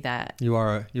giving you that. You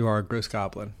are a gross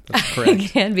goblin. That's correct.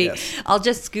 It can be. Yes. I'll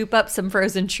just scoop up some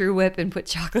frozen True Whip and put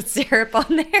chocolate syrup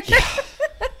on there.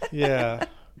 Yeah.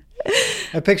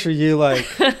 I picture you like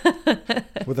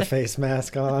with a face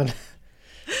mask on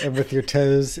and with your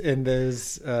toes in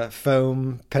those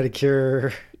foam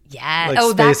pedicure. Yeah.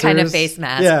 Like that kind of spacers. face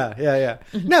mask. Yeah.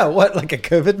 No, what, like a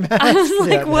COVID mask? I was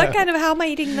like, what no. kind of, how am I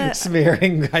eating that?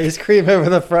 Smearing ice cream over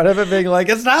the front of it, being like,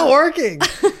 it's not working.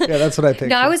 Yeah, that's what I picture.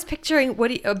 No, I was picturing,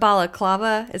 a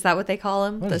balaclava? Is that what they call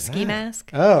them? The is ski that?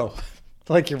 mask? Oh,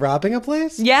 like you're robbing a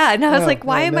place? Yeah. And I was like,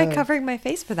 why am I no. covering my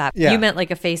face for that? Yeah. You meant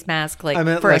like a face mask, like I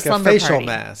meant for like a slumber facial party.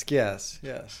 mask. Yes.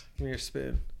 Give me your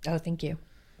spoon. Oh, thank you.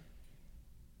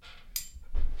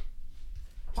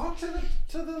 Talk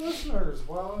to the listeners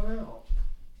while I'm out.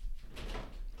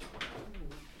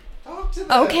 Talk to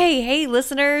them. Okay, hey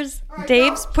listeners,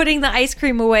 Dave's putting the ice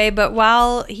cream away, but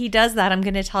while he does that, I'm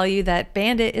going to tell you that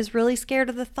Bandit is really scared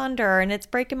of the thunder and it's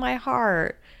breaking my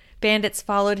heart. Bandit's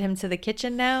followed him to the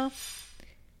kitchen now.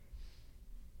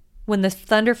 When the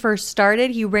thunder first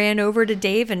started, he ran over to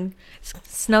Dave and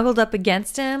snuggled up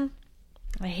against him.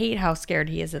 I hate how scared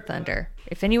he is of thunder.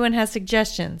 If anyone has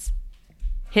suggestions,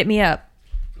 hit me up.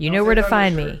 You know where to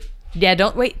find me. Yeah,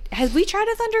 don't wait. Has we tried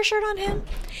a thunder shirt on him?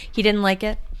 He didn't like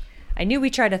it. I knew we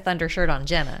tried a thunder shirt on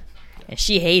Jenna, and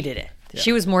she hated it. Yeah.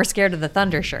 She was more scared of the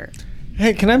thunder shirt.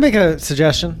 Hey, can I make a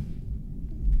suggestion?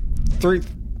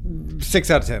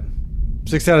 6 out of 10.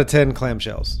 6 out of 10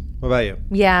 clamshells. What about you?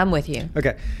 Yeah, I'm with you.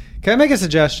 Okay. Can I make a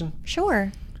suggestion?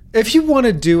 Sure. If you want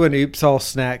to do an Oops All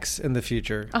Snacks in the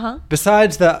future,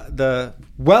 besides the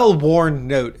well-worn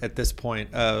note at this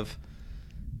point of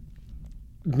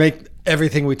make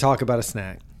everything we talk about a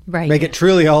snack. Right. Make it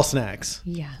truly all snacks.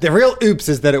 Yeah. The real oops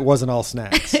is that it wasn't all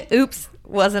snacks. Oops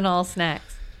wasn't all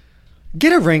snacks.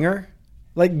 Get a ringer.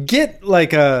 Get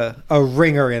a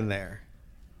ringer in there.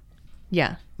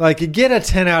 Yeah. You get a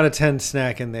 10 out of 10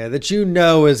 snack in there that you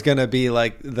know is going to be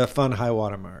like the fun high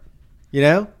water mark. You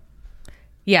know?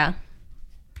 Yeah.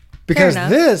 Because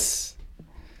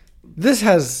this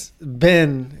has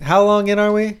been, how long in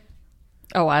are we?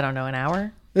 Oh, I don't know, an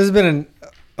hour? This has been an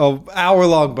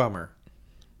hour-long bummer.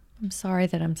 I'm sorry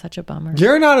that I'm such a bummer.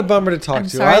 You're not a bummer to talk I'm to.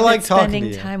 sorry I like that talking to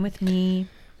spending you. time with me.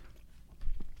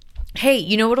 Hey,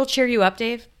 you know what'll cheer you up,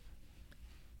 Dave?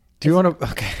 Do you want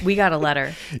to? Okay. We got a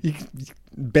letter. You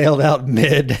bailed out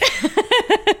mid.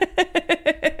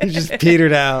 You just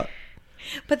petered out.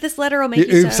 But this letter will make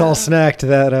you oops all snacked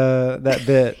that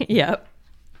bit. Yep.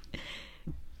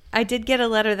 I did get a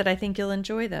letter that I think you'll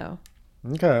enjoy, though.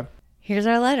 Okay. Here's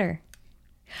our letter.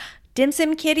 Dim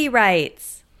Sim Kitty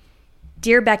writes,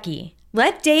 Dear Becky,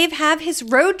 let Dave have his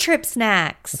road trip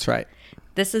snacks. That's right.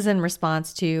 This is in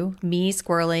response to me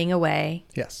squirreling away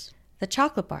Yes. the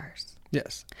chocolate bars.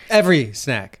 Yes. Every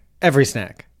snack. Every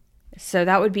snack. So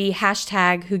that would be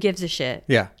hashtag who gives a shit.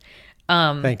 Yeah.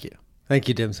 Thank you. Thank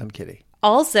you, Dim Sum Kitty.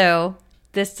 Also,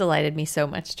 this delighted me so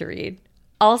much to read.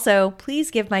 Also, please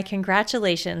give my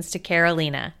congratulations to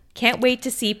Carolina. Can't wait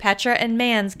to see Petra and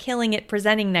Mans killing it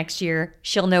presenting next year.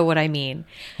 She'll know what I mean.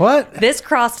 What? This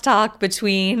crosstalk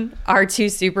between our two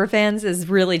superfans is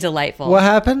really delightful. What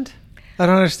happened? I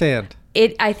don't understand.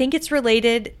 I think it's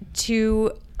related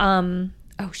to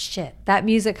that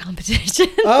music competition.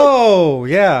 Oh,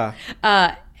 yeah.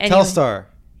 Telstar.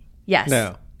 Yes.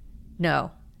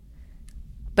 No.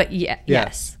 But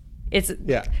yes. It's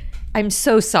yeah. I'm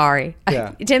so sorry.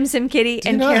 Yeah. Dim Sim Kitty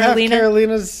and Do you not Carolina. have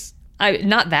Carolina's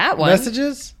not that one.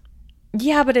 messages?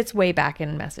 Yeah, but it's way back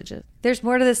in messages. There's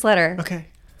more to this letter. Okay.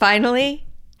 Finally,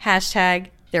 hashtag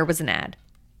there was an ad.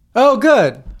 Oh,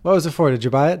 good. What was it for? Did you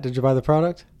buy it? Did you buy the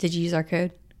product? Did you use our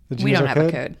code? Did you We use don't our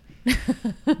have code? a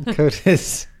code. The code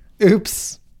is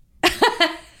oops.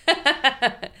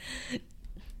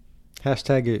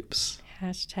 Hashtag oops.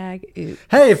 Hashtag oops.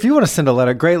 Hey, if you want to send a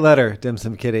letter, great letter, Dim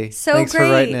Sum Kitty. So Thanks great.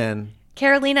 for writing in.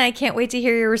 Carolina, I can't wait to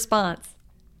hear your response.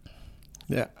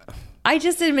 Yeah. I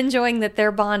just am enjoying that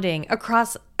they're bonding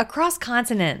across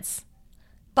continents,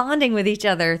 bonding with each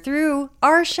other through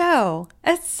our show.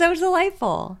 It's so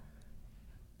delightful.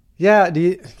 Yeah.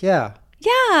 Yeah.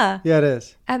 Yeah, it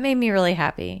is. That made me really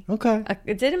happy. Okay.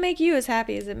 It didn't make you as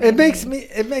happy as it made me.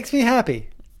 It makes me happy.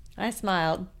 I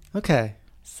smiled. Okay.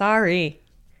 Sorry.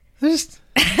 Just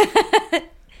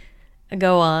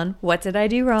Go on. What did I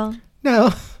do wrong?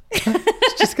 no. I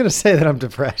was just gonna say that I'm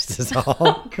depressed is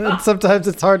all. And sometimes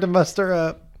it's hard to muster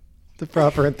up the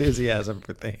proper enthusiasm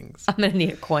for things. I'm gonna need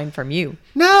a coin from you.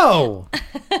 No.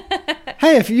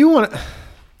 Hey, if you want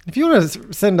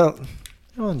to send a,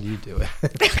 well, you do it.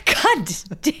 God,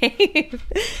 Dave.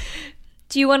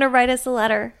 Do you want to write us a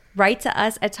letter? Write to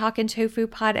us at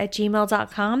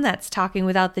talkingtofupod@gmail.com. That's talking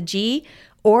without the G.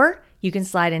 Or you can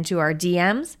slide into our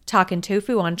DMs, Talkin'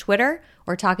 Tofu on Twitter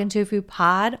or Talkin' Tofu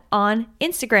Pod on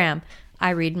Instagram.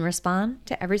 I read and respond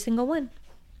to every single one.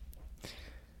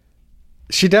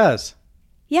 She does.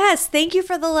 Yes, thank you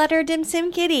for the letter, Dim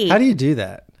Sim Kitty. How do you do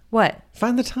that? What?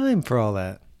 Find the time for all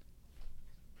that.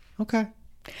 Okay.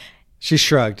 She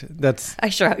shrugged. That's I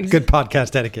shrugged. good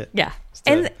podcast etiquette. Yeah.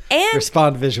 To And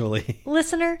respond visually.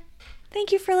 listener,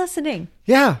 thank you for listening.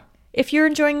 Yeah. If you're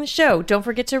enjoying the show, don't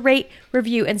forget to rate,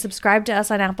 review, and subscribe to us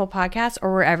on Apple Podcasts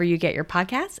or wherever you get your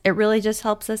podcasts. It really just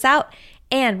helps us out.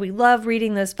 And we love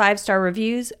reading those 5-star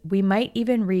reviews. We might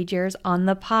even read yours on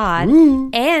the pod. Ooh.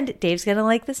 And Dave's going to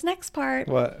like this next part.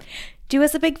 What? Do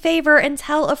us a big favor and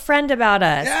tell a friend about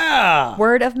us. Yeah.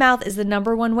 Word of mouth is the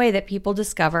 #1 way that people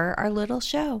discover our little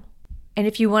show. And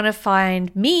if you want to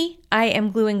find me, I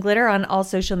am Glue and Glitter on all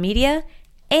social media.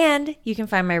 And you can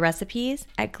find my recipes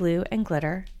at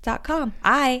glueandglitter.com.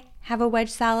 I have a wedge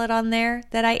salad on there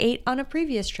that I ate on a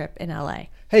previous trip in LA.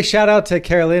 Hey, shout out to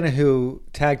Carolina who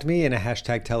tagged me in a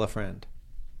hashtag tell a friend.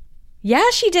 Yeah,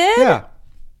 she did. Yeah.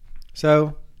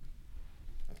 So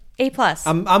A+.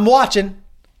 I'm watching.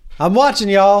 I'm watching,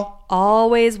 y'all.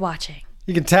 Always watching.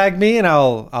 You can tag me and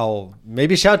I'll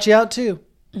maybe shout you out too.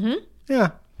 Mm-hmm. Yeah.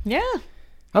 Yeah.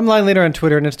 I'm Line Leader on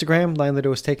Twitter and Instagram. Line Leader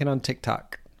was taken on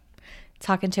TikTok.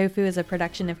 Talkin' Tofu is a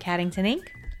production of Caddington Inc.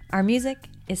 Our music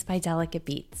is by Delicate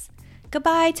Beats.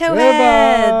 Goodbye,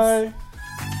 Towheads.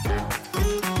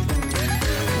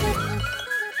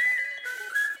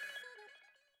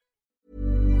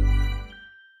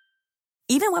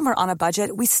 Even when we're on a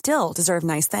budget, we still deserve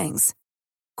nice things.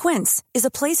 Quince is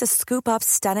a place to scoop up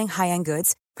stunning high-end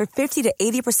goods for 50 to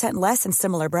 80% less than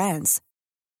similar brands.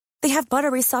 They have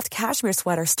buttery soft cashmere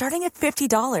sweaters starting at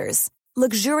 $50,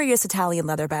 luxurious Italian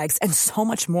leather bags, and so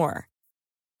much more.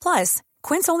 Plus,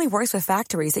 Quince only works with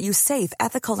factories that use safe,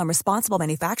 ethical, and responsible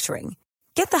manufacturing.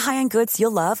 Get the high-end goods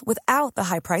you'll love without the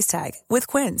high price tag with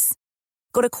Quince.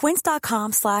 Go to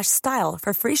quince.com/style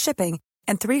for free shipping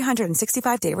and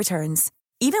 365-day returns.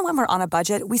 Even when we're on a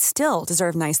budget, we still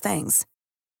deserve nice things.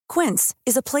 Quince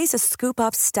is a place to scoop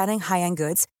up stunning high-end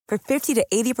goods for 50 to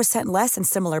 80% less than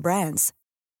similar brands.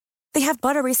 They have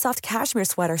buttery soft cashmere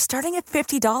sweaters starting at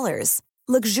 $50,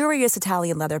 luxurious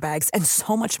Italian leather bags, and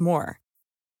so much more.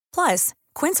 Plus,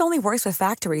 Quince only works with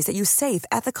factories that use safe,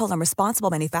 ethical, and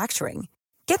responsible manufacturing.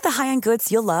 Get the high-end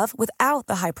goods you'll love without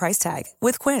the high price tag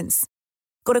with Quince.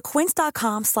 Go to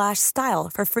quince.com/style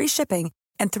for free shipping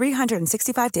and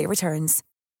 365-day returns.